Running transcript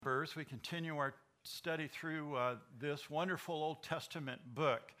Numbers, we continue our study through this wonderful Old Testament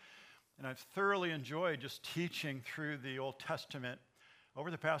book. And I've thoroughly enjoyed just teaching through the Old Testament.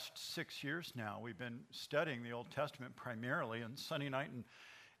 Over the past 6 years now, we've been studying the Old Testament primarily on Sunday night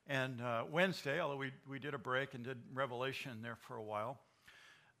and Wednesday, although we did a break and did Revelation there for a while.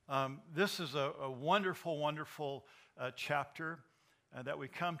 This is a wonderful, wonderful chapter that we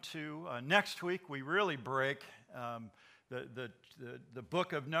come to. Next week, we really break. The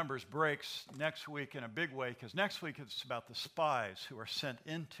book of Numbers breaks next week in a big way, because next week it's about the spies who are sent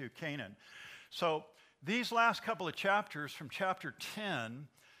into Canaan. So these last couple of chapters, from chapter 10,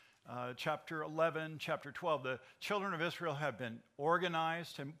 chapter 11, chapter 12, the children of Israel have been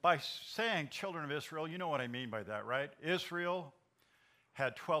organized. And by saying children of Israel, you know what I mean by that, right? Israel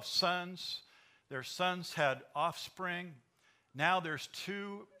had 12 sons. Their sons had offspring. Now there's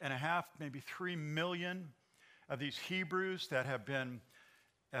 2.5, maybe 3 million of these Hebrews that have been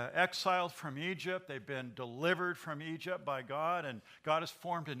exiled from Egypt. They've been delivered from Egypt by God, and God has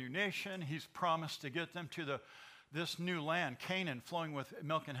formed a new nation. He's promised to get them to this new land, Canaan, flowing with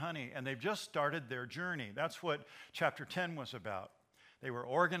milk and honey, and they've just started their journey. That's what chapter 10 was about. They were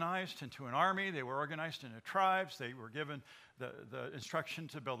organized into an army. They were organized into tribes. They were given the instruction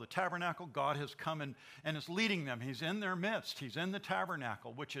to build the tabernacle. God has come and is leading them. He's in their midst. He's in the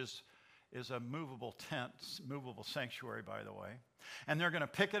tabernacle, which is a movable tent, movable sanctuary, by the way. And they're going to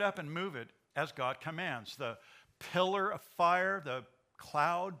pick it up and move it as God commands. The pillar of fire, the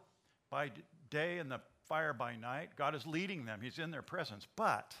cloud by day and the fire by night. God is leading them. He's in their presence.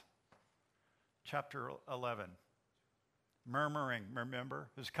 But, chapter 11, murmuring, remember?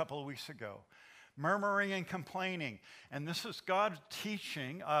 It was a couple of weeks ago. Murmuring and complaining. And this is God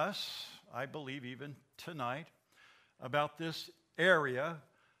teaching us, I believe even tonight, about this area,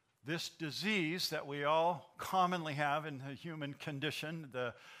 this disease that we all commonly have in the human condition,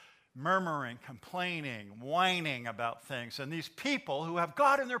 the murmuring, complaining, whining about things. And these people who have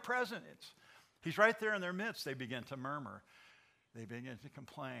God in their presence, He's right there in their midst, they begin to murmur. They begin to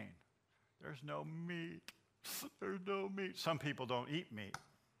complain. There's no meat. There's no meat. Some people don't eat meat.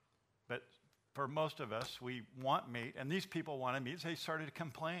 But for most of us, we want meat. And these people wanted meat, so they started to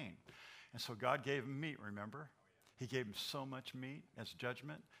complain. And so God gave them meat, remember? He gave them so much meat as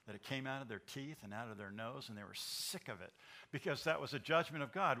judgment that it came out of their teeth and out of their nose, and they were sick of it because that was a judgment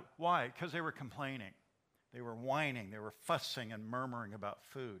of God. Why? Because they were complaining. They were whining. They were fussing and murmuring about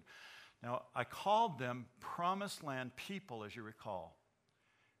food. Now, I called them promised land people, as you recall.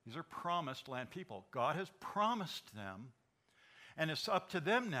 These are promised land people. God has promised them, and it's up to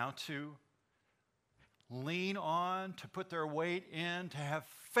them now to lean on, to put their weight in, to have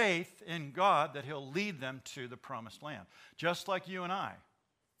faith in God that He'll lead them to the promised land. Just like you and I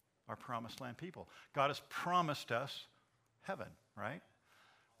are promised land people. God has promised us heaven, right?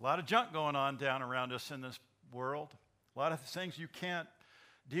 A lot of junk going on down around us in this world. A lot of things you can't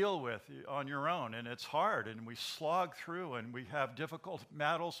deal with on your own, and it's hard, and we slog through, and we have difficult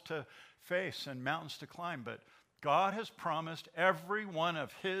battles to face and mountains to climb. But God has promised every one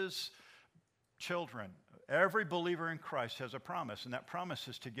of His children, every believer in Christ has a promise, and that promise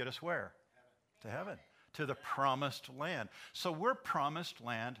is to get us where? To heaven, to the promised land. So we're promised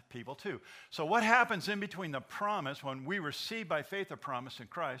land people too. So what happens in between the promise, when we receive by faith a promise in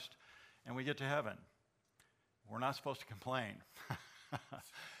Christ, and we get to heaven? We're not supposed to complain.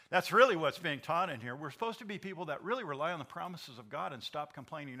 That's really what's being taught in here. We're supposed to be people that really rely on the promises of God and stop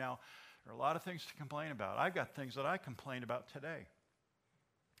complaining. Now, there are a lot of things to complain about. I've got things that I complain about today.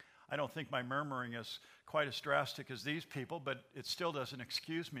 I don't think my murmuring is quite as drastic as these people, but it still doesn't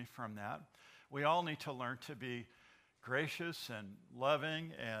excuse me from that. We all need to learn to be gracious and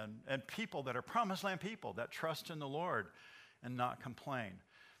loving and people that are promised land people that trust in the Lord and not complain.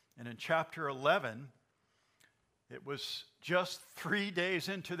 And in chapter 11, it was just 3 days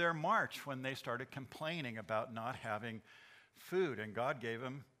into their march when they started complaining about not having food, and God gave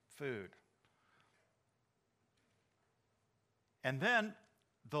them food. And then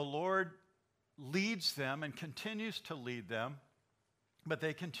the Lord leads them and continues to lead them, but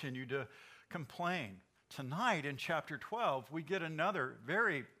they continue to complain. Tonight in chapter 12, we get another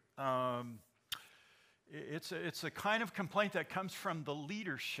very, it's a kind of complaint that comes from the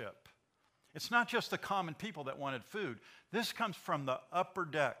leadership. It's not just the common people that wanted food. This comes from the upper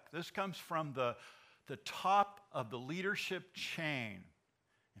deck. This comes from the top of the leadership chain.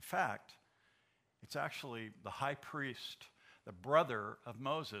 In fact, it's actually the high priest, the brother of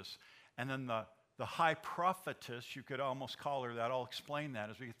Moses, and then the high prophetess, you could almost call her that. I'll explain that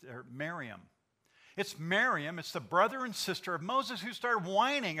as we get there, Miriam. It's Miriam, it's the brother and sister of Moses who started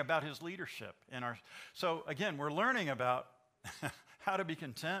whining about his leadership. So again, we're learning about how to be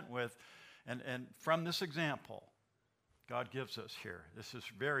content with. And from this example, God gives us here. This is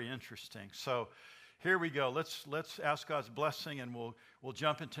very interesting. So here we go. Let's ask God's blessing, and we'll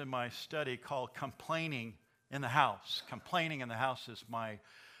jump into my study called Complaining in the House. Complaining in the House is my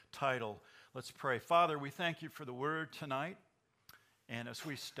title. Let's pray. Father, we thank you for the word tonight. And as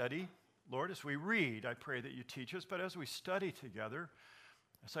we study, Lord, as we read, I pray that you teach us. But as we study together,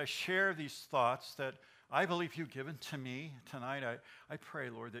 as I share these thoughts that I believe you've given to me tonight, I pray,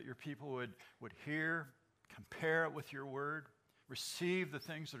 Lord, that your people would hear, compare it with your word, receive the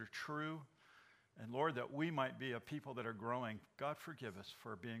things that are true, and Lord, that we might be a people that are growing. God, forgive us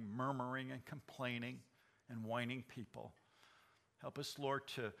for being murmuring and complaining and whining people. Help us, Lord,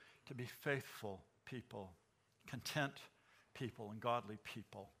 to be faithful people, content people, and godly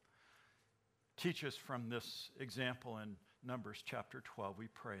people. Teach us from this example in Numbers chapter 12, we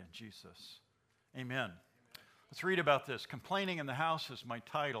pray in Jesus. Amen. Let's read about this. Complaining in the House is my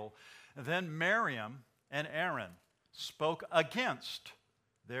title. And then Miriam and Aaron spoke against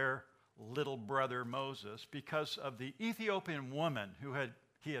their little brother Moses because of the Ethiopian woman who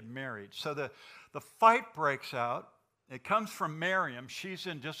he had married. So the fight breaks out. It comes from Miriam. She's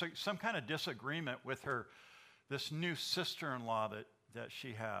in some kind of disagreement with this new sister-in-law that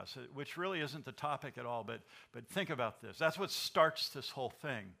she has, which really isn't the topic at all, but think about this. That's what starts this whole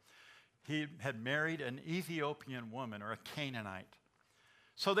thing. He had married an Ethiopian woman, or a Canaanite.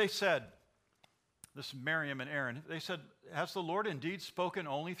 So they said, this Miriam and Aaron, they said, has the Lord indeed spoken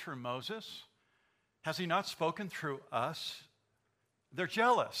only through Moses? Has he not spoken through us? They're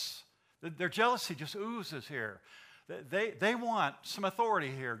jealous. Their jealousy just oozes here. They want some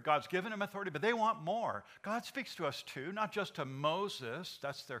authority here. God's given them authority, but they want more. God speaks to us too, not just to Moses.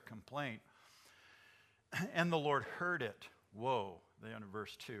 That's their complaint. And the Lord heard it. Whoa. They under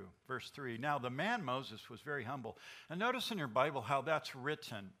verse 2. Verse 3. Now the man Moses was very humble. And notice in your Bible how that's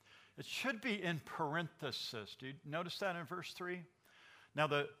written. It should be in parenthesis. Do you notice that in verse 3? Now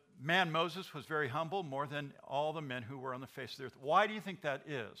the man Moses was very humble, more than all the men who were on the face of the earth. Why do you think that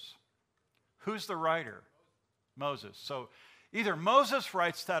is? Who's the writer? Moses. So either Moses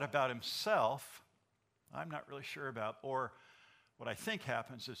writes that about himself, I'm not really sure about, or what I think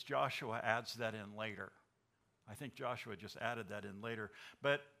happens is Joshua adds that in later. I think Joshua just added that in later.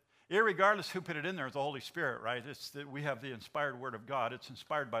 But irregardless who put it in there, it's the Holy Spirit, right? It's that we have the inspired word of God. It's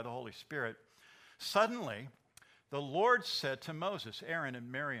inspired by the Holy Spirit. Suddenly, the Lord said to Moses, Aaron,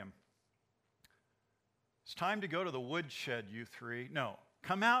 and Miriam, it's time to go to the woodshed, you three. No,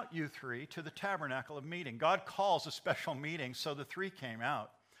 come out, you three, to the tabernacle of meeting. God calls a special meeting, so the three came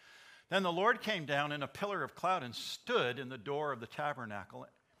out. Then the Lord came down in a pillar of cloud and stood in the door of the tabernacle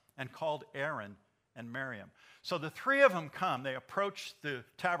and called Aaron and Miriam. So the three of them come, they approach the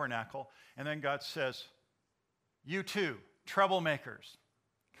tabernacle, and then God says, you two, troublemakers,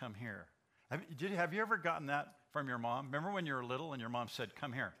 come here. Have you ever gotten that from your mom? Remember when you were little and your mom said,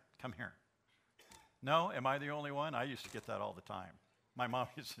 come here, come here? No? Am I the only one? I used to get that all the time. My mom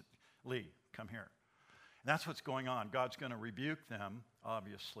used to, Lee, come here. And that's what's going on. God's going to rebuke them,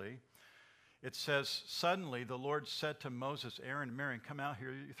 obviously. It says, suddenly the Lord said to Moses, Aaron, and Miriam, come out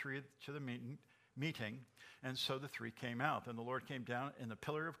here, you three, to the meeting. And so the three came out. Then the Lord came down in the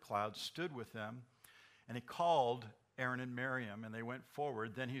pillar of cloud, stood with them, and he called Aaron and Miriam, and they went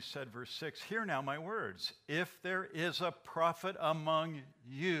forward. Then he said, verse 6, hear now my words. If there is a prophet among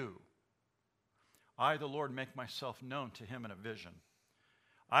you, I, the Lord, make myself known to him in a vision.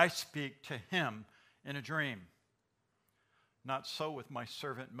 I speak to him in a dream. Not so with my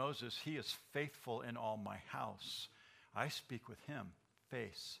servant Moses. He is faithful in all my house. I speak with him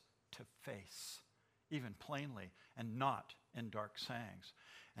face to face, even plainly, and not in dark sayings.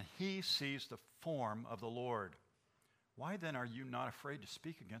 And he sees the form of the Lord. Why then are you not afraid to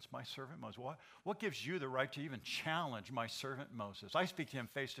speak against my servant Moses? What gives you the right to even challenge my servant Moses? I speak to him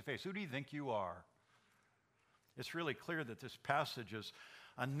face to face. Who do you think you are? It's really clear that this passage is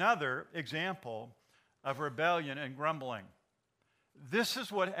another example of rebellion and grumbling. This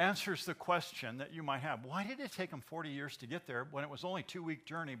is what answers the question that you might have. Why did it take them 40 years to get there when it was only a 2-week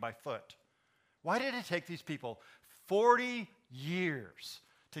journey by foot? Why did it take these people 40 years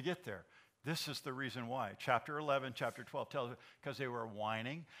to get there? This is the reason why. Chapter 11, chapter 12 tells us, because they were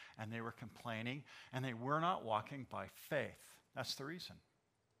whining and they were complaining and they were not walking by faith. That's the reason.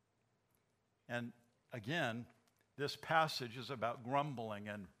 And again, this passage is about grumbling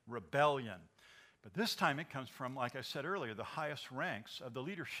and rebellion. But this time it comes from, like I said earlier, the highest ranks of the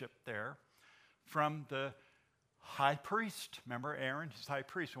leadership there, from the high priest. Remember Aaron, his high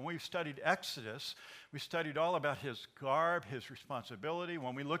priest. When we studied Exodus, we studied all about his garb, his responsibility.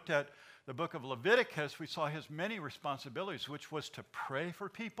 When we looked at the book of Leviticus, we saw his many responsibilities, which was to pray for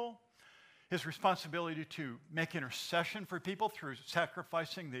people, his responsibility to make intercession for people through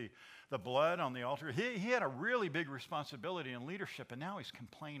sacrificing the blood on the altar. He had a really big responsibility in leadership, and now he's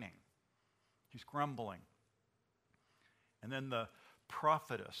complaining. He's grumbling. And then the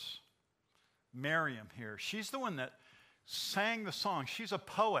prophetess, Miriam here, she's the one that sang the song. She's a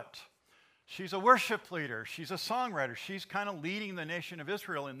poet. She's a worship leader. She's a songwriter. She's kind of leading the nation of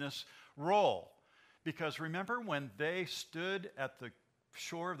Israel in this role. Because remember when they stood at the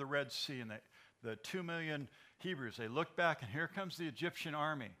shore of the Red Sea and the 2 million Hebrews, they looked back and here comes the Egyptian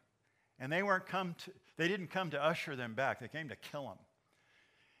army. And they didn't come to usher them back. They came to kill them.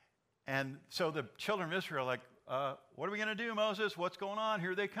 And so the children of Israel are like, what are we going to do, Moses? What's going on?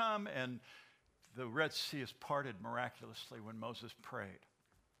 Here they come. And the Red Sea is parted miraculously when Moses prayed.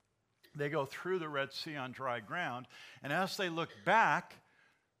 They go through the Red Sea on dry ground. And as they look back,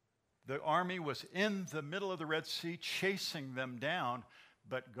 the army was in the middle of the Red Sea chasing them down.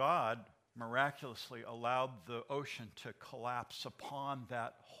 But God miraculously allowed the ocean to collapse upon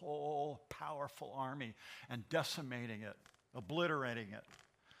that whole powerful army and decimating it, obliterating it.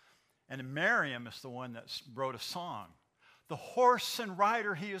 And Miriam is the one that wrote a song. The horse and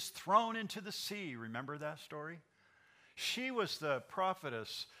rider he is thrown into the sea. Remember that story? She was the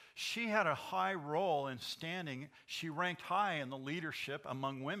prophetess. She had a high role in standing. She ranked high in the leadership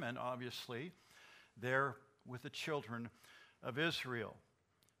among women, obviously, there with the children of Israel.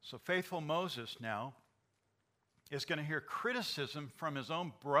 So faithful Moses now is going to hear criticism from his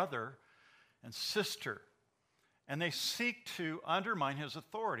own brother and sister. And they seek to undermine his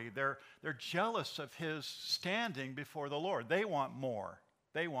authority. They're jealous of his standing before the Lord. They want more.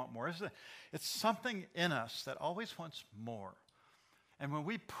 They want more. It's something in us that always wants more. And when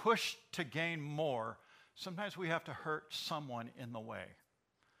we push to gain more, sometimes we have to hurt someone in the way.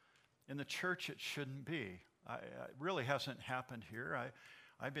 In the church, it shouldn't be. It really hasn't happened here.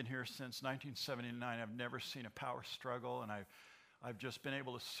 I've been here since 1979. I've never seen a power struggle, and I've just been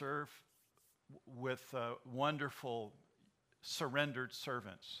able to serve with wonderful, surrendered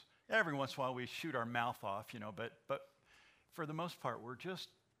servants. Every once in a while we shoot our mouth off, but for the most part, we're just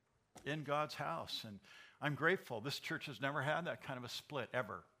in God's house. And I'm grateful. This church has never had that kind of a split,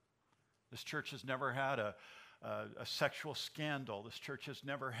 ever. This church has never had a sexual scandal. This church has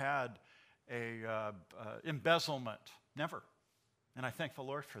never had a embezzlement, never. And I thank the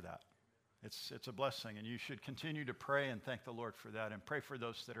Lord for that. It's a blessing, and you should continue to pray and thank the Lord for that, and pray for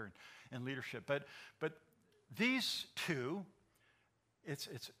those that are in leadership. But these two, it's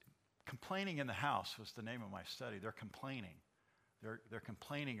complaining in the house was the name of my study. They're complaining. They're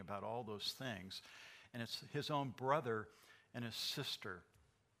complaining about all those things, and it's his own brother and his sister,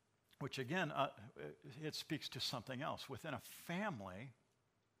 which again, it speaks to something else within a family,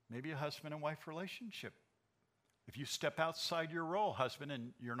 maybe a husband and wife relationship. If you step outside your role, husband,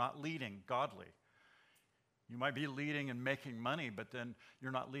 and you're not leading godly, you might be leading and making money, but then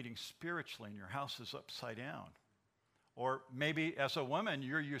you're not leading spiritually and your house is upside down. Or maybe as a woman,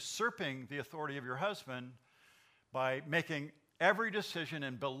 you're usurping the authority of your husband by making every decision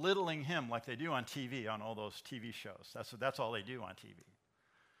and belittling him like they do on TV, on all those TV shows. That's all they do on TV.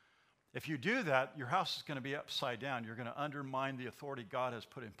 If you do that, your house is going to be upside down. You're going to undermine the authority God has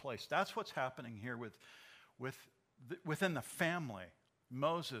put in place. That's what's happening here within the family.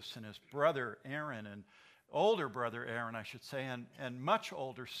 Moses and his brother Aaron, and older brother Aaron, I should say, and much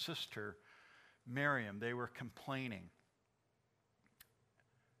older sister Miriam, they were complaining.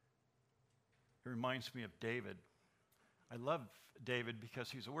 It reminds me of David. I love David because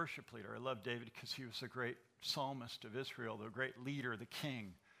he's a worship leader. I love David because he was the great psalmist of Israel, the great leader, the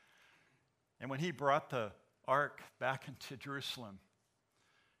king. And when he brought the ark back into Jerusalem,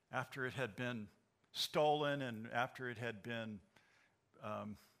 after it had been stolen and after it had been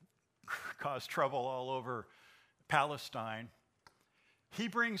caused trouble all over Palestine, he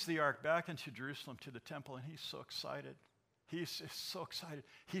brings the ark back into Jerusalem to the temple, and he's so excited. He's so excited.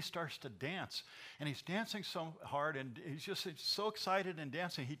 He starts to dance, and he's dancing so hard, and he's just so excited and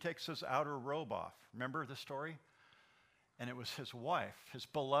dancing, he takes his outer robe off. Remember the story? And it was his wife, his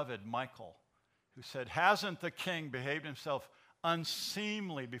beloved Michal, who said, "Hasn't the king behaved himself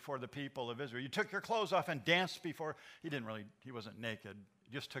unseemly before the people of Israel? You took your clothes off and danced before." He wasn't naked.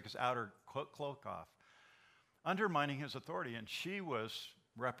 He just took his outer cloak off, undermining his authority. And she was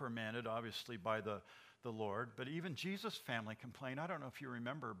reprimanded, obviously, by the Lord. But even Jesus' family complained. I don't know if you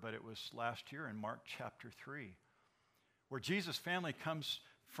remember, but it was last year in Mark chapter 3, where Jesus' family comes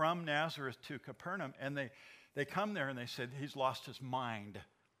from Nazareth to Capernaum, and They come there and they said, he's lost his mind.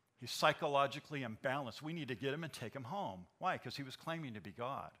 He's psychologically imbalanced. We need to get him and take him home. Why? Because he was claiming to be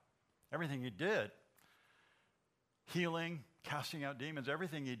God. Everything he did, healing, casting out demons,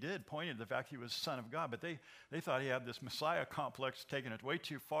 everything he did pointed to the fact he was the Son of God. But they thought he had this Messiah complex, taking it way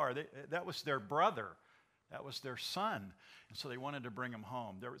too far. That was their brother. That was their son. And so they wanted to bring him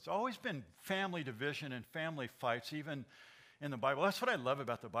home. There's always been family division and family fights, even in the Bible. That's what I love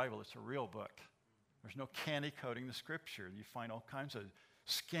about the Bible. It's a real book. There's no candy coating the Scripture. You find all kinds of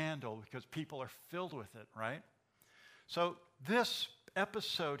scandal because people are filled with it, right? So this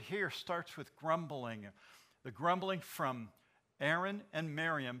episode here starts with grumbling. The grumbling from Aaron and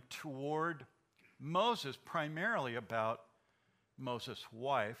Miriam toward Moses, primarily about Moses'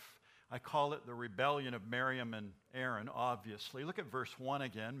 wife. I call it the rebellion of Miriam and Aaron, obviously. Look at verse 1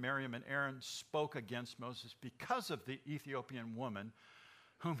 again. Miriam and Aaron spoke against Moses because of the Ethiopian woman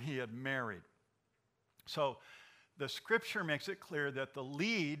whom he had married. So the Scripture makes it clear that the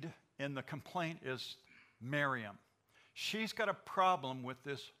lead in the complaint is Miriam. She's got a problem with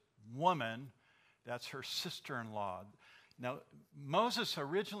this woman that's her sister-in-law. Now, Moses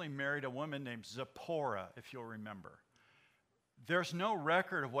originally married a woman named Zipporah, if you'll remember. There's no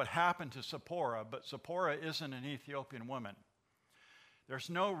record of what happened to Zipporah, but Zipporah isn't an Ethiopian woman. There's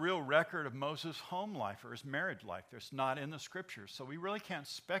no real record of Moses' home life or his marriage life. There's not in the Scriptures, so we really can't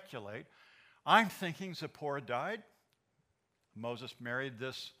speculate. I'm thinking Zipporah died. Moses married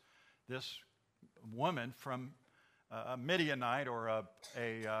this woman from a Midianite or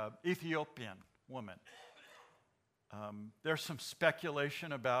a Ethiopian woman. There's some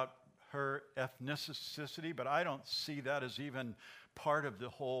speculation about her ethnicity, but I don't see that as even part of the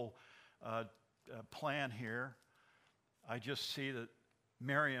whole plan here. I just see that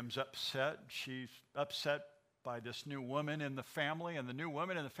Miriam's upset. She's upset by this new woman in the family, and the new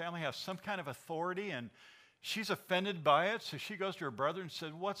woman in the family has some kind of authority, and she's offended by it, so she goes to her brother and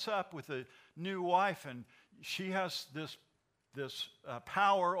says, "What's up with the new wife?" And she has this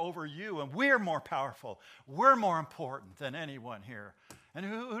power over you, and we're more powerful. We're more important than anyone here. And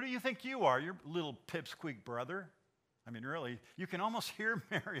who do you think you are? Your little pipsqueak brother? I mean, really, you can almost hear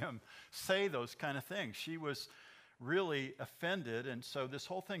Miriam say those kind of things. She was really offended, and so this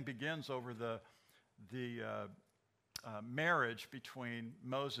whole thing begins over the marriage between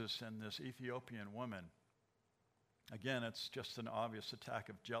Moses and this Ethiopian woman. Again, it's just an obvious attack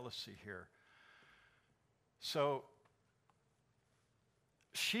of jealousy here. So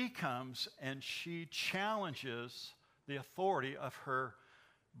she comes and she challenges the authority of her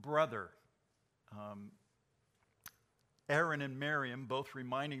brother. Aaron and Miriam both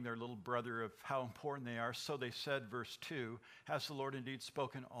reminding their little brother of how important they are. So they said, verse 2, "Has the Lord indeed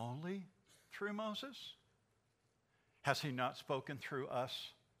spoken only through Moses? Has he not spoken through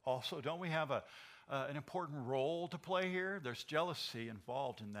us also?" Don't we have an important role to play here? There's jealousy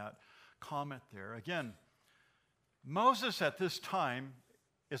involved in that comment there. Again, Moses at this time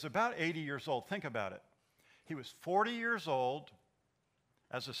is about 80 years old. Think about it. He was 40 years old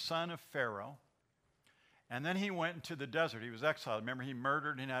as a son of Pharaoh, and then he went into the desert. He was exiled. Remember, he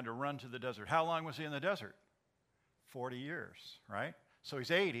murdered and had to run to the desert. How long was he in the desert? 40 years, right? So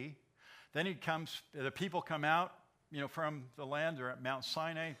he's 80. Then the people come out, from the land. They're at Mount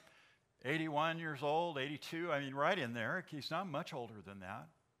Sinai, 81 years old, 82. I mean, right in there. He's not much older than that.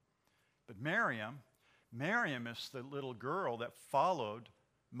 But Miriam is the little girl that followed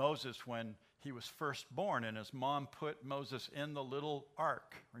Moses when he was first born, and his mom put Moses in the little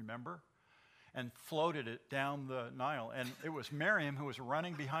ark, remember? And floated it down the Nile. And it was Miriam who was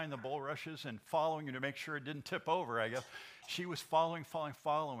running behind the bulrushes and following to make sure it didn't tip over, I guess. She was following.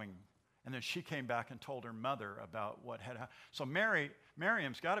 And then she came back and told her mother about what had happened. So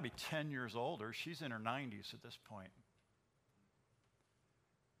Miriam's got to be 10 years older. She's in her 90s at this point.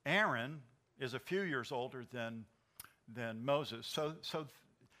 Aaron is a few years older than Moses. So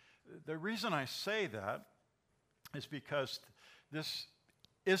the reason I say that is because this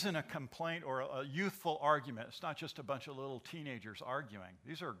isn't a complaint or a youthful argument. It's not just a bunch of little teenagers arguing.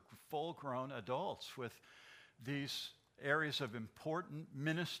 These are full-grown adults with these areas of important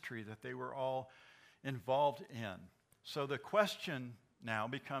ministry that they were all involved in. So the question now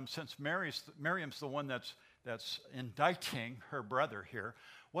becomes, since Miriam's the one that's indicting her brother here,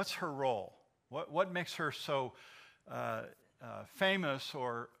 what's her role? What makes her so famous,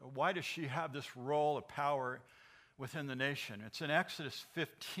 or why does she have this role of power within the nation? It's in Exodus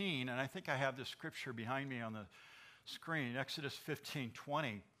 15, and I think I have this scripture behind me on the screen, Exodus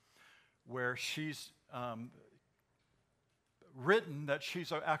 15:20, where she's written that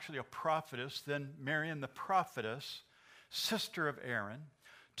she's actually a prophetess. Then Miriam the prophetess, sister of Aaron,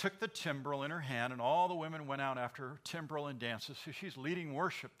 took the timbrel in her hand, and all the women went out after her timbrel and dances. So she's leading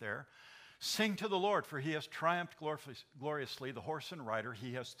worship there. Sing to the Lord, for he has triumphed gloriously. The horse and rider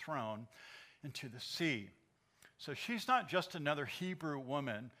he has thrown into the sea. So she's not just another Hebrew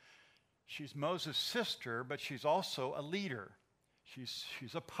woman. She's Moses' sister, but she's also a leader. She's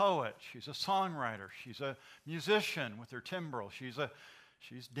a poet. She's a songwriter. She's a musician with her timbrel.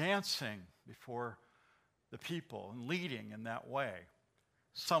 She's dancing before the people and leading in that way.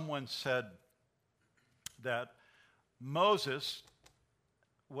 Someone said that Moses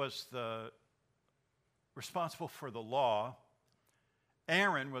was responsible for the law.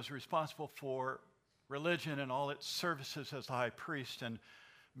 Aaron was responsible for religion and all its services as the high priest, and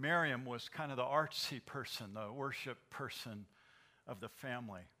Miriam was kind of the artsy person, the worship person of the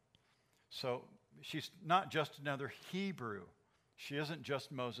family. So she's not just another Hebrew. She isn't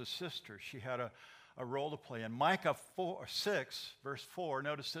just Moses' sister. She had a role to play. In Micah 6, verse 4,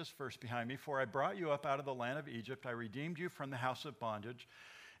 notice this verse behind me. For I brought you up out of the land of Egypt. I redeemed you from the house of bondage.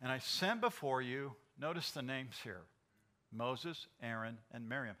 And I sent before you, notice the names here, Moses, Aaron, and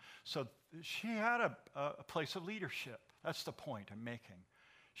Miriam. So she had a place of leadership. That's the point I'm making.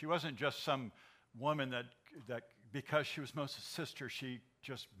 She wasn't just some woman that because she was Moses' sister, she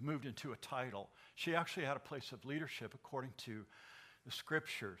just moved into a title. She actually had a place of leadership according to the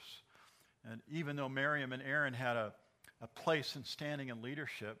scriptures. And even though Miriam and Aaron had a place in standing in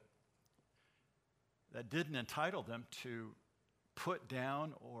leadership, that didn't entitle them to put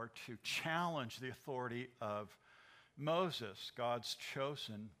down or to challenge the authority of Moses, God's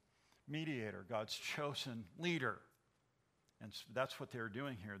chosen mediator, God's chosen leader. And so that's what they were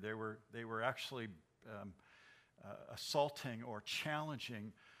doing here. They were actually assaulting or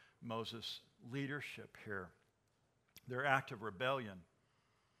challenging Moses' leadership here. Their act of rebellion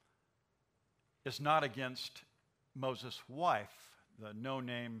is not against Moses' wife, the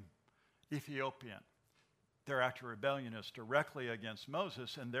no-name Ethiopian. Their act of rebellion is directly against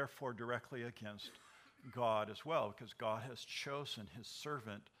Moses and therefore directly against God as well, because God has chosen his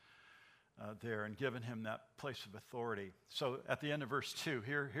servant there and given him that place of authority. So at the end of verse 2,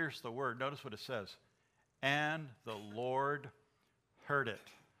 here's the word. Notice what it says. And the Lord heard it.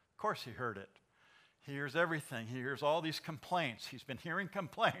 Of course he heard it. He hears everything. He hears all these complaints. He's been hearing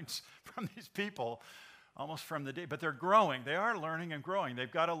complaints from these people almost from the day. But they're growing. They are learning and growing.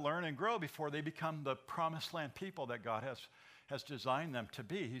 They've got to learn and grow before they become the promised land people that God has designed them to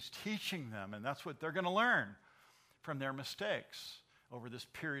be. He's teaching them, and that's what they're going to learn from their mistakes over this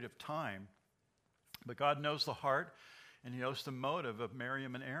period of time. But God knows the heart, and he knows the motive of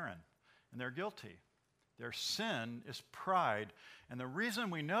Miriam and Aaron, and they're guilty. Their sin is pride. And the reason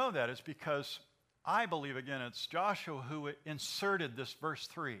we know that is because I believe, again, it's Joshua who inserted this verse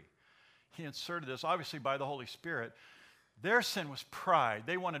 3. He inserted this, obviously, by the Holy Spirit. Their sin was pride.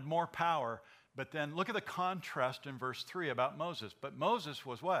 They wanted more power. But then look at the contrast in verse 3 about Moses. But Moses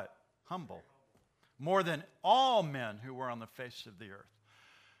was what? Humble. More than all men who were on the face of the earth.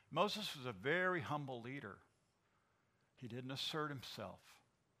 Moses was a very humble leader. He didn't assert himself.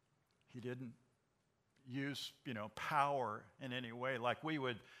 He didn't use, power in any way like we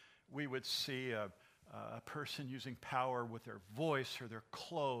would see a person using power with their voice or their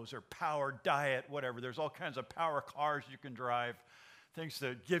clothes or power diet, whatever. There's all kinds of power cars you can drive, things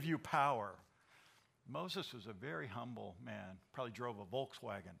that give you power. Moses was a very humble man, probably drove a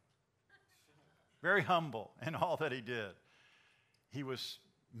Volkswagen. Very humble in all that he did. He was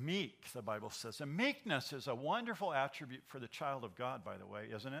meek, the Bible says. And meekness is a wonderful attribute for the child of God, by the way,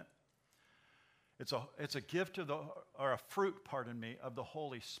 isn't it? It's a gift or a fruit, of the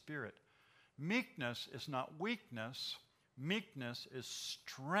Holy Spirit. Meekness is not weakness. Meekness is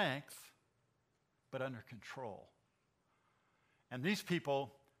strength, but under control. And these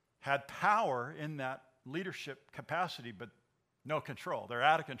people had power in that leadership capacity, but no control. They're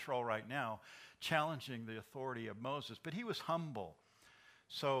out of control right now, challenging the authority of Moses. But he was humble.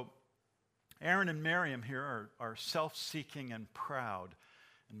 So Aaron and Miriam here are self-seeking and proud.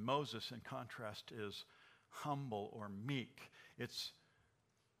 And Moses, in contrast, is humble or meek. It's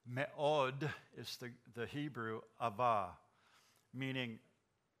me'od is the Hebrew avah, meaning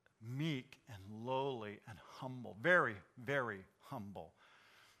meek and lowly and humble. Very, very humble.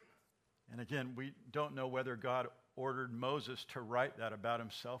 And again, we don't know whether God ordered Moses to write that about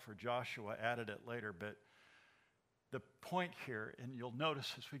himself or Joshua added it later, but the point here, and you'll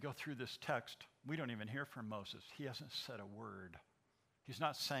notice as we go through this text, we don't even hear from Moses. He hasn't said a word. He's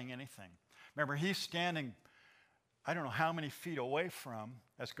not saying anything. Remember, he's standing, I don't know how many feet away from,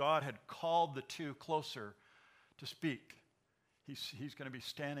 as God had called the two closer to speak. He's going to be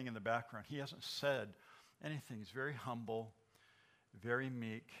standing in the background. He hasn't said anything. He's very humble very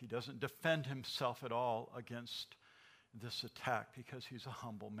meek. He doesn't defend himself at all against this attack because he's a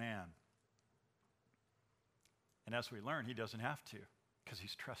humble man. And as we learn, he doesn't have to because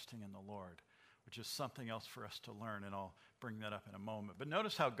he's trusting in the Lord, which is something else for us to learn, and I'll bring that up in a moment. But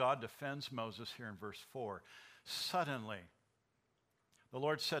notice how God defends Moses here in verse 4. Suddenly, the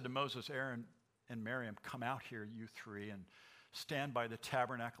Lord said to Moses, Aaron, and Miriam, come out here, you three, and stand by the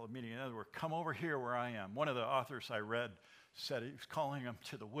tabernacle of meeting. In other words, come over here where I am. One of the authors I read said he was calling them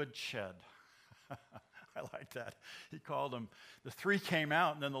to the woodshed. I like that. He called them. The three came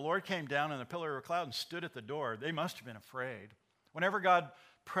out, and then the Lord came down in a pillar of a cloud and stood at the door. They must have been afraid. Whenever God's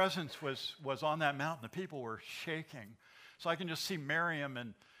presence was on that mountain, the people were shaking. So I can just see Miriam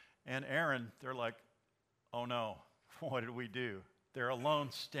and Aaron. They're like, oh no, what did we do? They're alone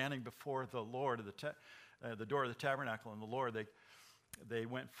standing before the Lord of the door of the tabernacle, and the Lord, they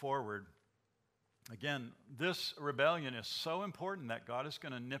went forward. Again, this rebellion is so important that God is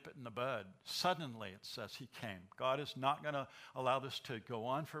going to nip it in the bud. Suddenly, it says he came. God is not going to allow this to go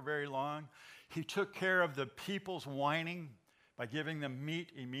on for very long. He took care of the people's whining by giving them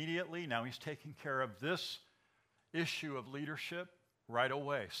meat immediately. Now he's taking care of this issue of leadership right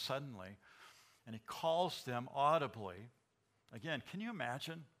away, suddenly. And he calls them audibly. Again, can you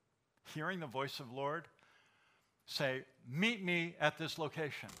imagine hearing the voice of the Lord say, meet me at this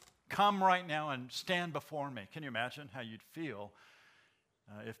location. Come right now and stand before me. Can you imagine how you'd feel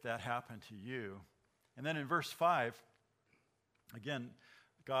if that happened to you? And then in verse 5, again,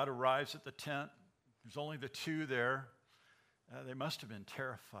 God arrives at the tent. There's only the two there. They must have been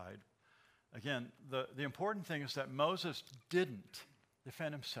terrified. Again, the important thing is that Moses didn't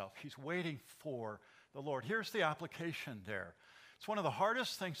defend himself. He's waiting for the Lord. Here's the application there. It's one of the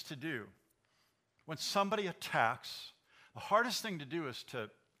hardest things to do. When somebody attacks, the hardest thing to do is to,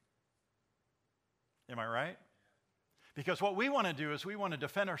 am I right? Because what we want to do is we want to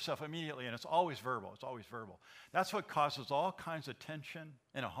defend ourselves immediately, and it's always verbal. It's always verbal. That's what causes all kinds of tension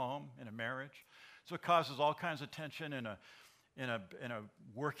in a home, in a marriage. It's what causes all kinds of tension in a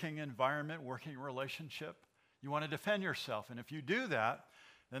working environment, working relationship. You want to defend yourself, and if you do that,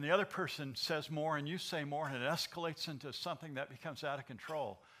 then the other person says more and you say more, and it escalates into something that becomes out of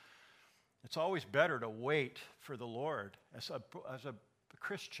control. It's always better to wait for the Lord. As a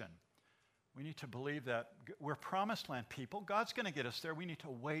Christian, we need to believe that we're promised land people. God's going to get us there. We need to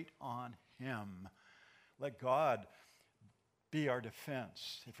wait on him. Let God be our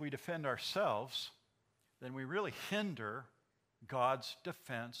defense. If we defend ourselves, then we really hinder God's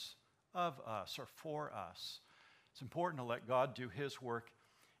defense of us or for us. It's important to let God do his work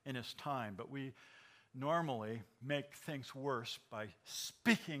in his time, but we normally make things worse by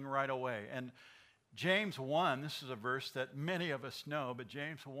speaking right away. And James 1, this is a verse that many of us know, but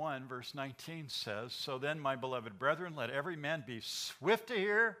James 1 verse 19 says, so then, my beloved brethren, let every man be swift to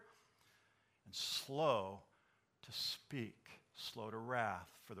hear and slow to speak, slow to wrath,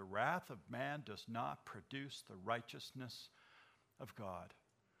 for the wrath of man does not produce the righteousness of God.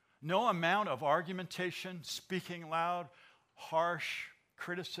 No amount of argumentation, speaking loud, harsh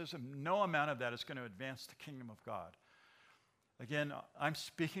criticism, no amount of that is going to advance the kingdom of God. Again, I'm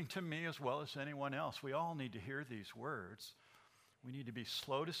speaking to me as well as anyone else. We all need to hear these words. We need to be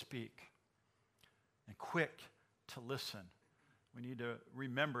slow to speak and quick to listen. We need to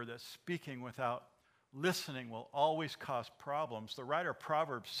remember that speaking without listening will always cause problems. The writer of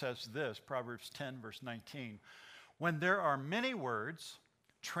Proverbs says this, Proverbs 10, verse 19, when there are many words,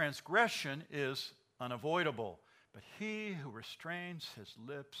 transgression is unavoidable, but he who restrains his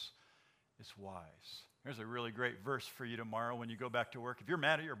lips is wise. There's a really great verse for you tomorrow when you go back to work. If you're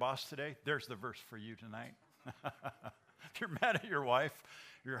mad at your boss today, there's the verse for you tonight. If you're mad at your wife,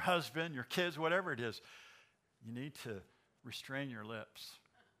 your husband, your kids, whatever it is, you need to restrain your lips.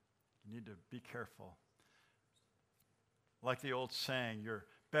 You need to be careful. Like the old saying, you're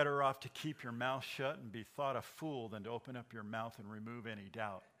better off to keep your mouth shut and be thought a fool than to open up your mouth and remove any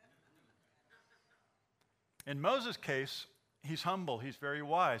doubt. In Moses' case, he's humble, he's very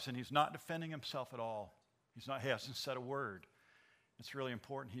wise, and he's not defending himself at all. He hasn't said a word. It's really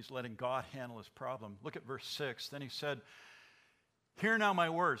important. He's letting God handle his problem. Look at verse 6. Then he said, hear now my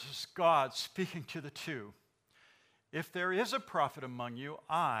words. This is God speaking to the two. If there is a prophet among you,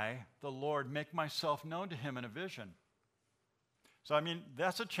 I, the Lord, make myself known to him in a vision. So,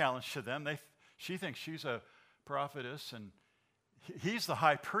 that's a challenge to them. She thinks she's a prophetess, and he's the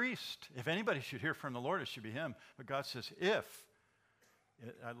high priest. If anybody should hear from the Lord, it should be him. But God says,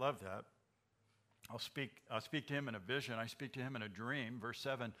 I love that. I'll speak to him in a vision. I speak to him in a dream. Verse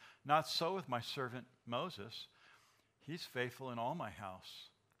 7, not so with my servant Moses. He's faithful in all my house.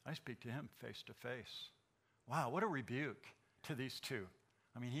 I speak to him face to face. Wow, what a rebuke. to these two.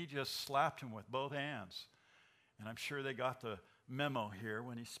 I mean, he just slapped him with both hands. And I'm sure they got the memo here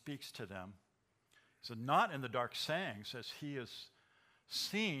when he speaks to them. He said, not in the dark sayings, as he has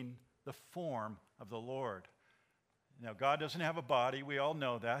seen the form of the Lord. Now, God doesn't have a body. We all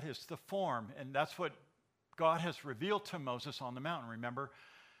know that. It's the form. And that's what God has revealed to Moses on the mountain. Remember,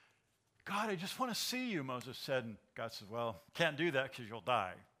 God, I just want to see you, Moses said. And God says, well, can't do that because you'll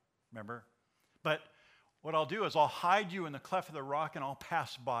die. Remember? But what I'll do is I'll hide you in the cleft of the rock and I'll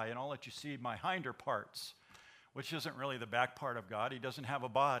pass by and I'll let you see my hinder parts, which isn't really the back part of God. He doesn't have a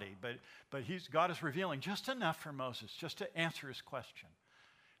body. But God is revealing just enough for Moses, just to answer his question.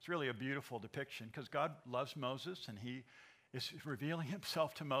 It's really a beautiful depiction because God loves Moses and he is revealing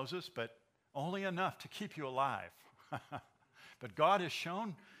himself to Moses, but only enough to keep you alive. But God has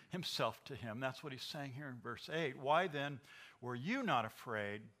shown himself to him. That's what he's saying here in verse 8. Why then were you not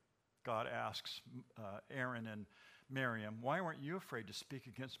afraid? God asks Aaron and Miriam, why weren't you afraid to speak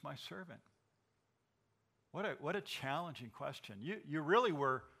against my servant? What a challenging question. You really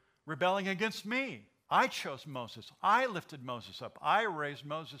were rebelling against me. I chose Moses. I lifted Moses up. I raised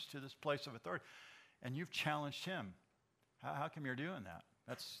Moses to this place of authority. And you've challenged him. How come you're doing that?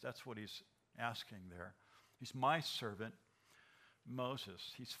 That's what he's asking there. He's my servant,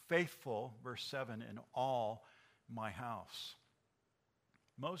 Moses. He's faithful, verse 7, in all my house.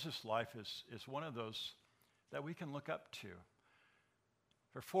 Moses' life is one of those that we can look up to.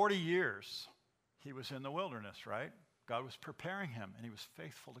 For 40 years, he was in the wilderness, right? God was preparing him, and he was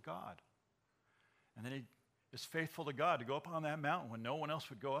faithful to God. And then he is faithful to God to go up on that mountain when no one else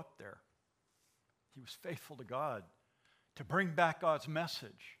would go up there. He was faithful to God to bring back God's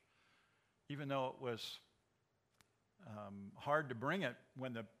message, even though it was hard to bring it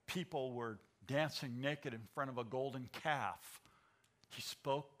when the people were dancing naked in front of a golden calf. He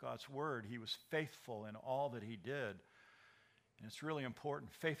spoke God's word. He was faithful in all that he did. And it's really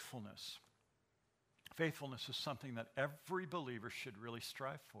important, faithfulness. Faithfulness is something that every believer should really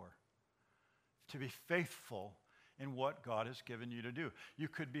strive for. To be faithful in what God has given you to do. You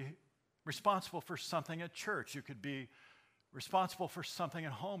could be responsible for something at church. You could be responsible for something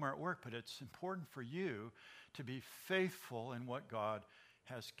at home or at work, but it's important for you to be faithful in what God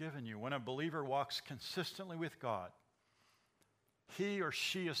has given you. When a believer walks consistently with God, he or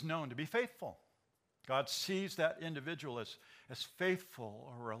she is known to be faithful. God sees that individual as faithful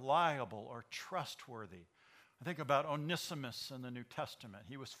or reliable or trustworthy. I think about Onesimus in the New Testament.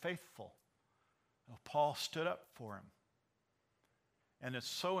 He was faithful. Paul stood up for him. And it's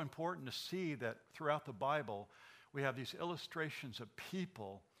so important to see that throughout the Bible, we have these illustrations of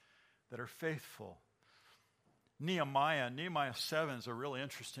people that are faithful. Nehemiah 7 is a really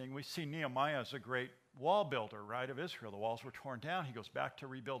interesting. We see Nehemiah as a great wall builder, right, of Israel. The walls were torn down. He goes back to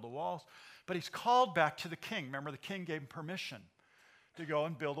rebuild the walls. But he's called back to the king. Remember, the king gave him permission to go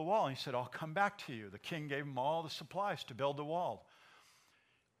and build a wall. And he said, I'll come back to you. The king gave him all the supplies to build the wall.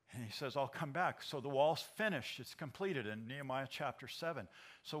 And he says, I'll come back. So the wall's finished. It's completed in Nehemiah chapter 7.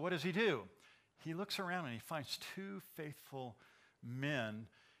 So what does he do? He looks around and he finds two faithful men.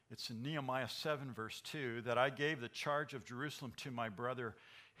 It's in Nehemiah 7, verse 2, that I gave the charge of Jerusalem to my brother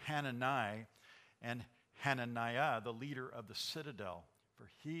Hanani and Hananiah, the leader of the citadel. For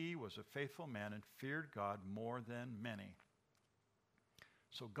he was a faithful man and feared God more than many.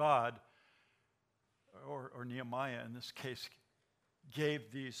 So God, or Nehemiah in this case,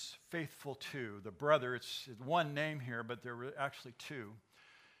 gave these faithful two, the brother, it's one name here, but there were actually two.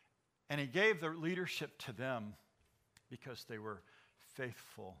 And he gave the leadership to them because they were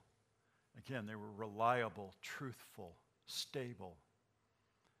faithful. Again, they were reliable, truthful, stable.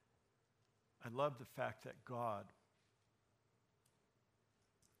 I love the fact that God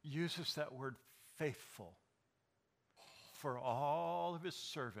uses that word faithful for all of his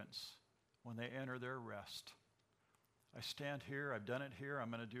servants when they enter their rest. I stand here, I've done it here,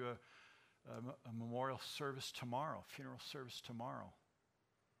 I'm going to do a memorial service tomorrow, funeral service tomorrow.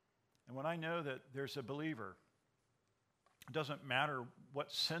 And when I know that there's a believer, it doesn't matter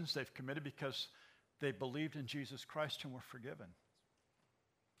what sins they've committed because they believed in Jesus Christ and were forgiven.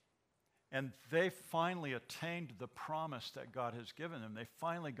 And they finally attained the promise that God has given them. They've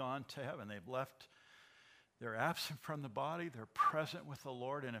finally gone to heaven. They're absent from the body, they're present with the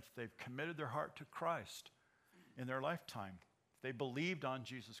Lord, and if they've committed their heart to Christ in their lifetime, they believed on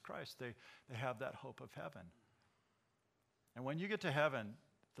Jesus Christ, they have that hope of heaven. And when you get to heaven,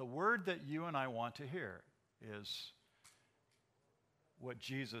 the word that you and I want to hear is what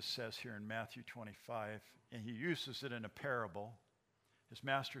Jesus says here in Matthew 25, and he uses it in a parable. His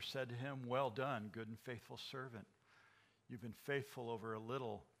master said to him, well done, good and faithful servant. You've been faithful over a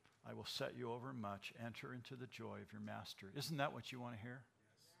little. I will set you over much. Enter into the joy of your master. Isn't that what you want to hear?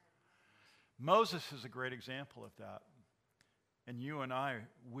 Moses is a great example of that. And you and I,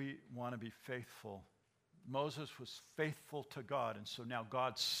 we want to be faithful. Moses was faithful to God, and so now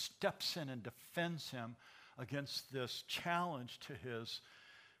God steps in and defends him against this challenge to his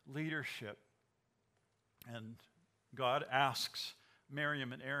leadership. And God asks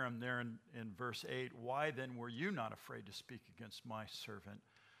Miriam and Aaron there in verse 8, why then were you not afraid to speak against my servant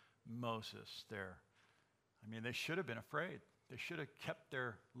Moses there? I mean, they should have been afraid. They should have kept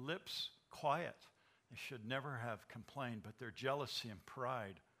their lips quiet. They should never have complained, but their jealousy and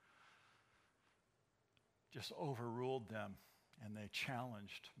pride just overruled them, and they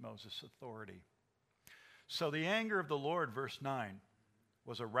challenged Moses' authority. So the anger of the Lord, verse 9,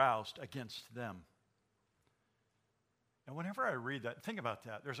 was aroused against them. And whenever I read that, think about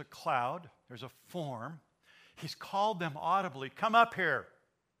that. There's a cloud, there's a form. He's called them audibly, come up here.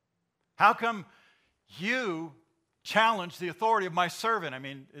 How come you challenge the authority of my servant? I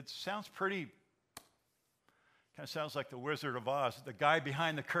mean, it sounds pretty, kind of sounds like the Wizard of Oz, the guy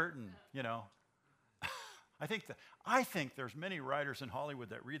behind the curtain, you know. I think there's many writers in Hollywood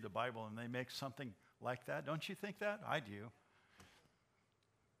that read the Bible and they make something like that. Don't you think that? I do.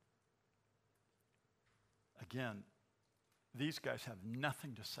 Again, these guys have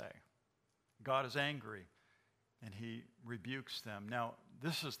nothing to say. God is angry and he rebukes them. Now,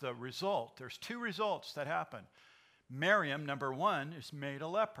 this is the result. There's two results that happen. Miriam, number one, is made a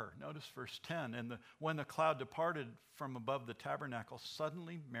leper. Notice verse 10. And when the cloud departed from above the tabernacle,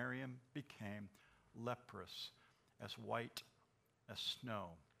 suddenly Miriam became leprous, as white as snow.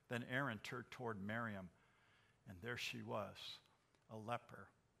 Then Aaron turned toward Miriam, and there she was, a leper.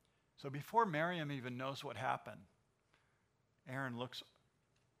 So before Miriam even knows what happened, Aaron looks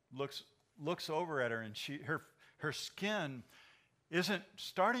over at her, and her skin isn't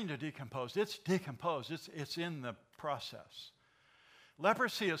starting to decompose. It's decomposed. It's in the process.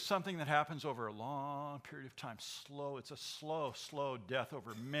 Leprosy is something that happens over a long period of time. It's a slow death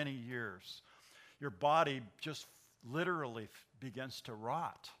over many years. Your body just literally begins to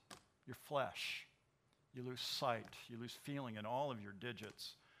rot, your flesh. You lose sight, you lose feeling in all of your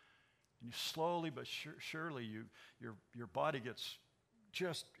digits. And you slowly but surely, your body gets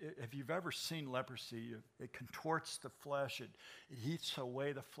just, if you've ever seen leprosy, it contorts the flesh, it eats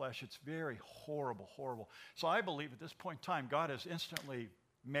away the flesh. It's very horrible. So I believe at this point in time, God has instantly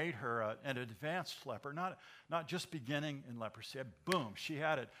made her an advanced leper, not just beginning in leprosy. Boom, she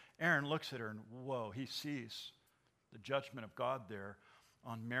had it. Aaron looks at her and whoa, he sees the judgment of God there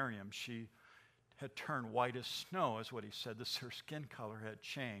on Miriam. She had turned white as snow, is what he said. Her skin color had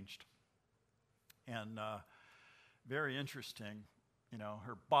changed. And very interesting, you know,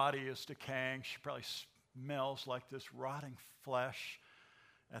 her body is decaying. She probably smells like this rotting flesh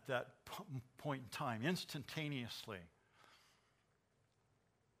at that point in time, instantaneously.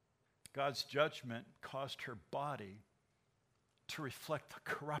 God's judgment caused her body to reflect the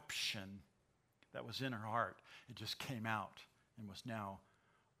corruption that was in her heart. It just came out and was now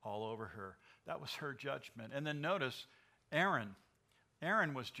all over her. That was her judgment. And then notice Aaron.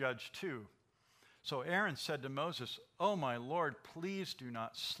 Aaron was judged too. So Aaron said to Moses, "Oh, my Lord, please do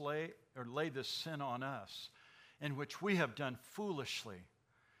not slay or lay this sin on us, in which we have done foolishly,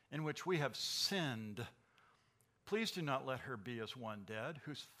 in which we have sinned. Please do not let her be as one dead,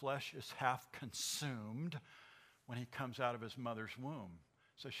 whose flesh is half consumed when he comes out of his mother's womb."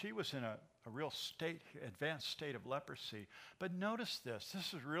 So she was in a real advanced state of leprosy. But notice this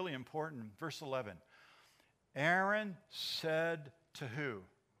is really important. Verse 11. Aaron said to who?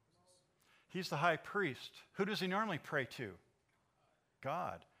 He's the high priest. Who does he normally pray to?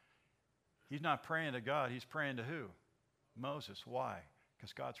 God. He's not praying to God. He's praying to who? Moses. Why?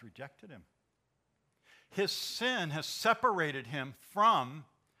 Because God's rejected him. His sin has separated him from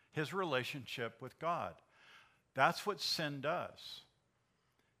his relationship with God. That's what sin does.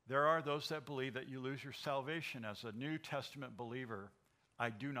 There are those that believe that you lose your salvation. As a New Testament believer, I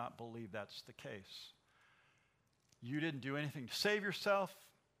do not believe that's the case. You didn't do anything to save yourself.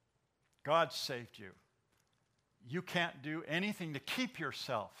 God saved you. You can't do anything to keep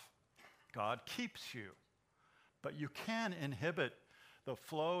yourself. God keeps you. But you can inhibit the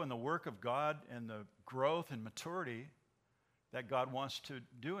flow and the work of God and the growth and maturity that God wants to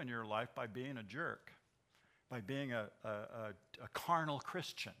do in your life by being a jerk, by being a carnal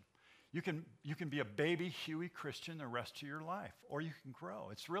Christian. You can be a baby Huey Christian the rest of your life, or you can grow.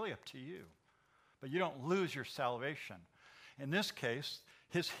 It's really up to you. But you don't lose your salvation. In this case,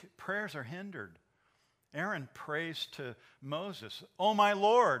 his prayers are hindered. Aaron prays to Moses, "Oh, my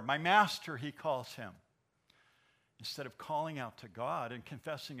Lord, my master," he calls him. Instead of calling out to God and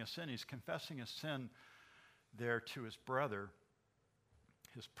confessing his sin, he's confessing his sin there to his brother.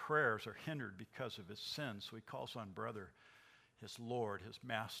 His prayers are hindered because of his sin, so he calls on brother his Lord, his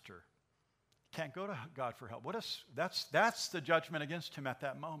master. Can't go to God for help. That's the judgment against him at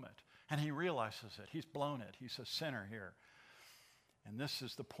that moment. And he realizes it. He's blown it. He's a sinner here. And this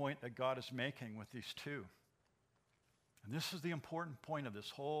is the point that God is making with these two. And this is the important point of this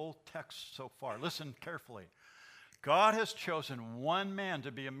whole text so far. Listen carefully. God has chosen one man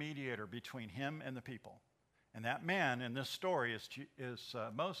to be a mediator between him and the people. And that man in this story is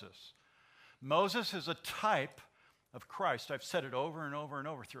Moses. Moses is a type of Christ. I've said it over and over and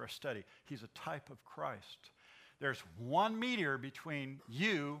over through our study. He's a type of Christ. There's one mediator between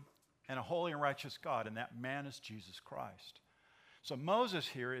you and a holy and righteous God, and that man is Jesus Christ. So Moses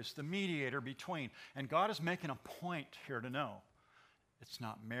here is the mediator between. And God is making a point here to know. It's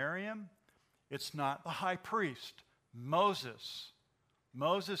not Miriam. It's not the high priest. Moses.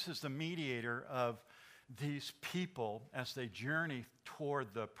 Moses is the mediator of these people as they journey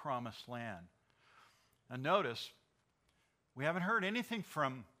toward the promised land. And notice, we haven't heard anything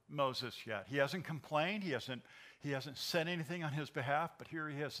from Moses yet. He hasn't complained. He hasn't said anything on his behalf, but here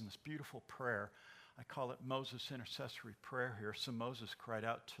he is in this beautiful prayer. I call it Moses' intercessory prayer here. So Moses cried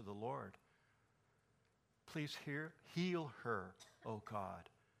out to the Lord, "Please heal her, O God,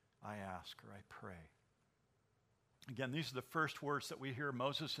 I ask or I pray." Again, these are the first words that we hear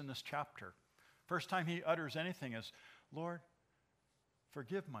Moses in this chapter. First time he utters anything is, "Lord,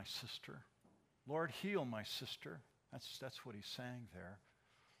 forgive my sister. Lord, heal my sister." That's what he's saying there.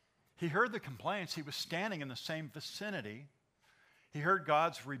 He heard the complaints. He was standing in the same vicinity. He heard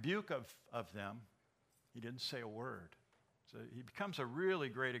God's rebuke of them. He didn't say a word. So he becomes a really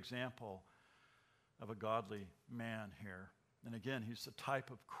great example of a godly man here. And again, he's the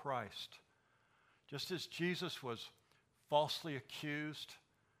type of Christ. Just as Jesus was falsely accused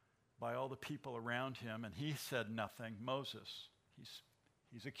by all the people around him, and he said nothing, Moses,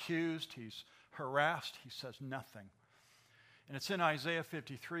 he's accused, he's harassed, he says nothing. And it's in Isaiah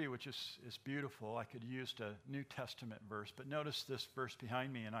 53, which is beautiful. I could use a New Testament verse, but notice this verse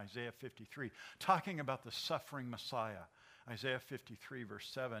behind me in Isaiah 53, talking about the suffering Messiah. Isaiah 53, verse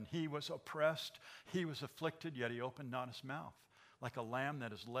 7, "He was oppressed, he was afflicted, yet he opened not his mouth. Like a lamb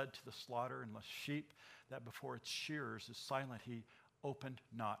that is led to the slaughter, and like sheep that before its shearers is silent, he opened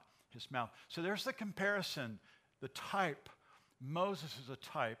not his mouth." So there's the comparison, the type. Moses is a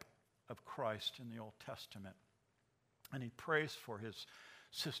type of Christ in the Old Testament. And he prays for his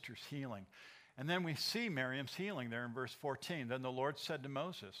sister's healing. And then we see Miriam's healing there in verse 14. "Then the Lord said to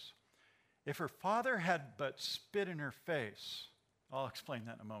Moses, if her father had but spit in her face," I'll explain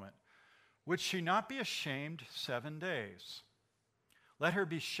that in a moment, "would she not be ashamed 7 days? Let her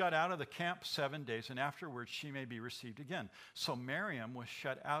be shut out of the camp 7 days, and afterwards she may be received again." So Miriam was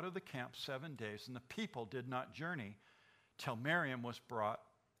shut out of the camp 7 days, and the people did not journey till Miriam was brought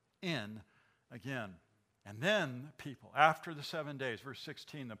in again. And then the people, after the 7 days, verse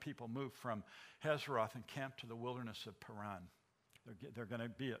 16, the people moved from Hazeroth and camped to the wilderness of Paran. They're going to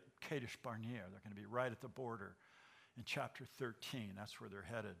be at Kadesh Barnea. They're going to be right at the border in chapter 13. That's where they're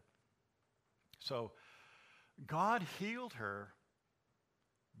headed. So God healed her,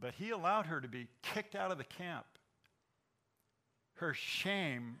 but he allowed her to be kicked out of the camp. Her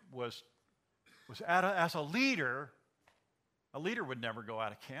shame was as a leader. A leader would never go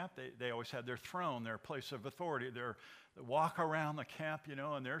out of camp. They always had their throne, their place of authority. They walk around the camp,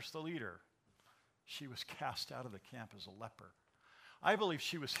 and there's the leader. She was cast out of the camp as a leper. I believe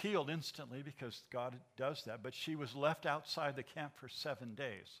she was healed instantly because God does that, but she was left outside the camp for 7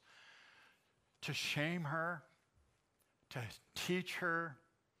 days to shame her, to teach her,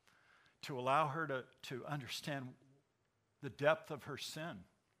 to allow her to understand the depth of her sin.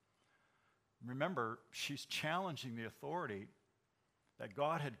 Remember, she's challenging the authority that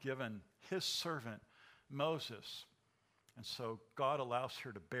God had given his servant Moses. And so God allows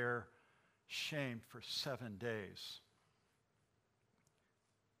her to bear shame for 7 days.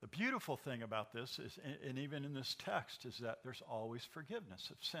 The beautiful thing about this is, and even in this text, is that there's always forgiveness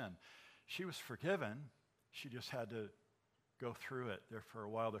of sin. She was forgiven. She just had to go through it there for a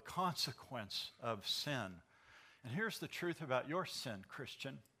while, the consequence of sin. And here's the truth about your sin,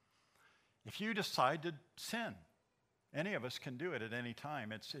 Christian. If you decide to sin, any of us can do it at any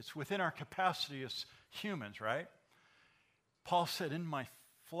time. It's within our capacity as humans, right? Paul said, "In my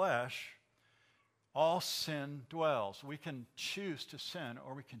flesh, all sin dwells." We can choose to sin,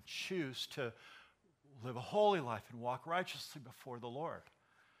 or we can choose to live a holy life and walk righteously before the Lord.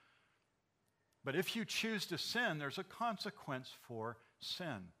 But if you choose to sin, there's a consequence for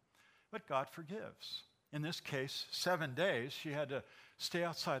sin. But God forgives. in this case, 7 days. She had to stay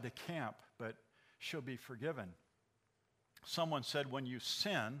outside the camp, but she'll be forgiven. Someone said, when you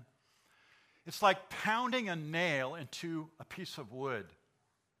sin, it's like pounding a nail into a piece of wood.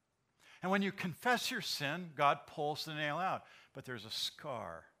 And when you confess your sin, God pulls the nail out. But there's a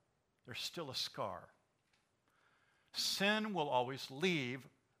scar. There's still a scar. Sin will always leave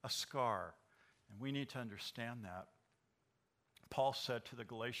a scar. And we need to understand that. Paul said to the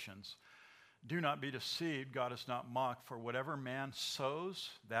Galatians, do not be deceived. God is not mocked. For whatever man sows,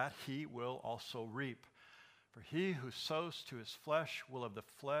 that he will also reap. For he who sows to his flesh will of the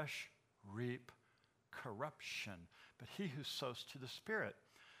flesh reap corruption. But he who sows to the Spirit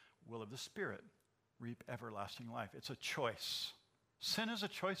will of the Spirit reap everlasting life. It's a choice. Sin is a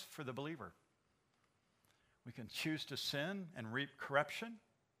choice for the believer. We can choose to sin and reap corruption.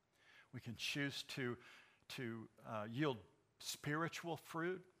 We can choose to yield spiritual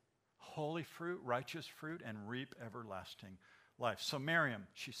fruit, holy fruit, righteous fruit, and reap everlasting life. So Miriam,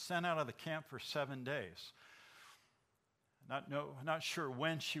 she's sent out of the camp for 7 days. Not sure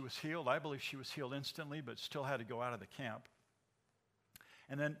when she was healed. I believe she was healed instantly, but still had to go out of the camp.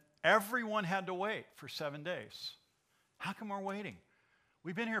 And then everyone had to wait for 7 days. How come we're waiting?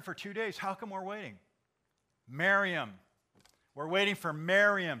 We've been here for 2 days. How come we're waiting? Miriam. We're waiting for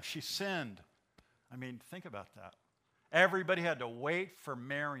Miriam. She sinned. I mean, think about that. Everybody had to wait for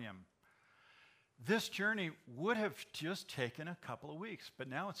Miriam. This journey would have just taken a couple of weeks, but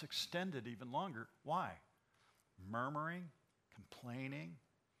now it's extended even longer. Why? Murmuring, complaining,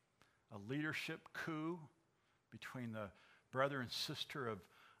 a leadership coup between the brother and sister of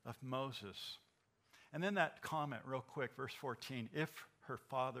Moses. And then that comment real quick, verse 14, if her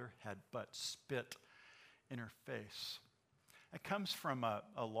father had but spit in her face. It comes from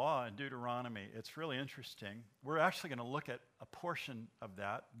a law in Deuteronomy. It's really interesting. We're actually going to look at a portion of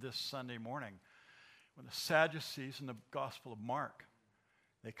that this Sunday morning when the Sadducees in the Gospel of Mark,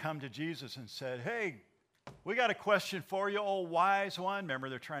 they come to Jesus and said, hey, we got a question for you, old wise one. Remember,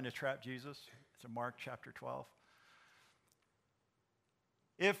 they're trying to trap Jesus. It's in Mark chapter 12.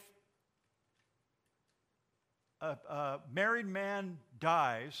 If a married man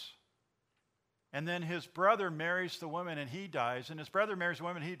dies, and then his brother marries the woman and he dies, and his brother marries the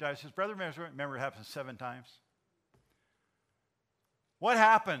woman and he dies, his brother marries the woman, remember it happens 7 times? What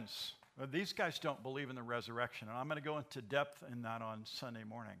happens? Well, these guys don't believe in the resurrection, and I'm going to go into depth in that on Sunday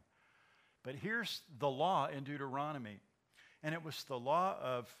morning. But here's the law in Deuteronomy, and it was the law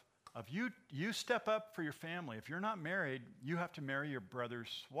of you step up for your family. If you're not married, you have to marry your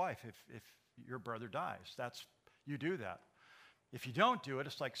brother's wife if your brother dies. You do that. If you don't do it,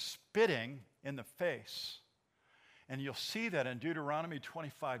 it's like spitting in the face. And you'll see that in Deuteronomy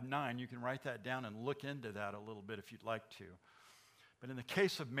 25:9. You can write that down and look into that a little bit if you'd like to. But in the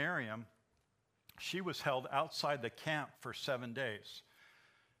case of Miriam, she was held outside the camp for 7 days.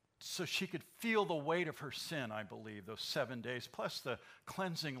 So she could feel the weight of her sin, I believe, those 7 days, plus the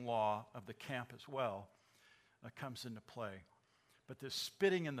cleansing law of the camp as well comes into play. But this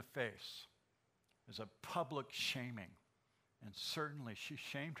spitting in the face is a public shaming. And certainly she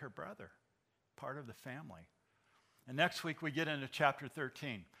shamed her brother, part of the family. And next week we get into chapter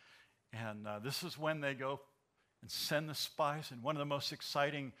 13. And this is when they go and send the spies. And one of the most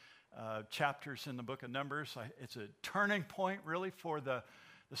exciting chapters in the book of Numbers. It's a turning point really for the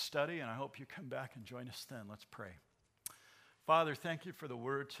study. And I hope you come back and join us then. Let's pray. Father, thank you for the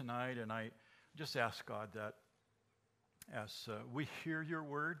word tonight. And I just ask God that as we hear your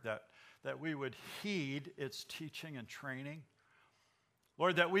word, that we would heed its teaching and training.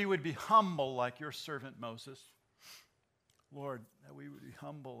 Lord, that we would be humble like your servant Moses. Lord, that we would be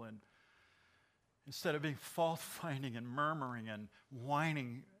humble and instead of being fault-finding and murmuring and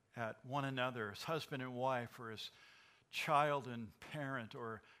whining at one another as husband and wife or as child and parent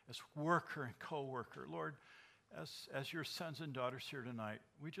or as worker and co-worker. Lord, as your sons and daughters here tonight,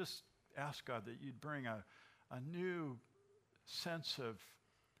 we just ask, God, that you'd bring a new sense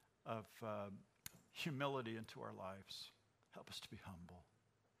of humility into our lives. Help us to be humble.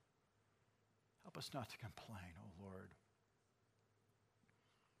 Help us not to complain, oh Lord.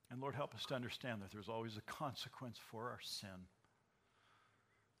 And Lord, help us to understand that there's always a consequence for our sin.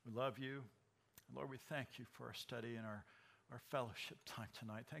 We love you. And Lord, we thank you for our study and our fellowship time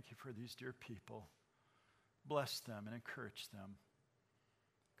tonight. Thank you for these dear people. Bless them and encourage them.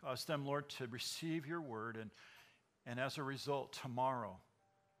 Cause them, Lord, to receive your word and as a result, tomorrow,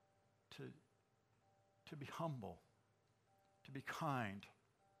 to be humble, to be kind,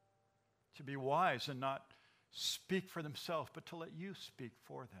 to be wise and not speak for themselves, but to let you speak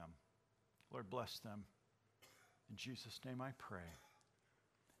for them. Lord, bless them. In Jesus' name I pray.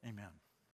 Amen.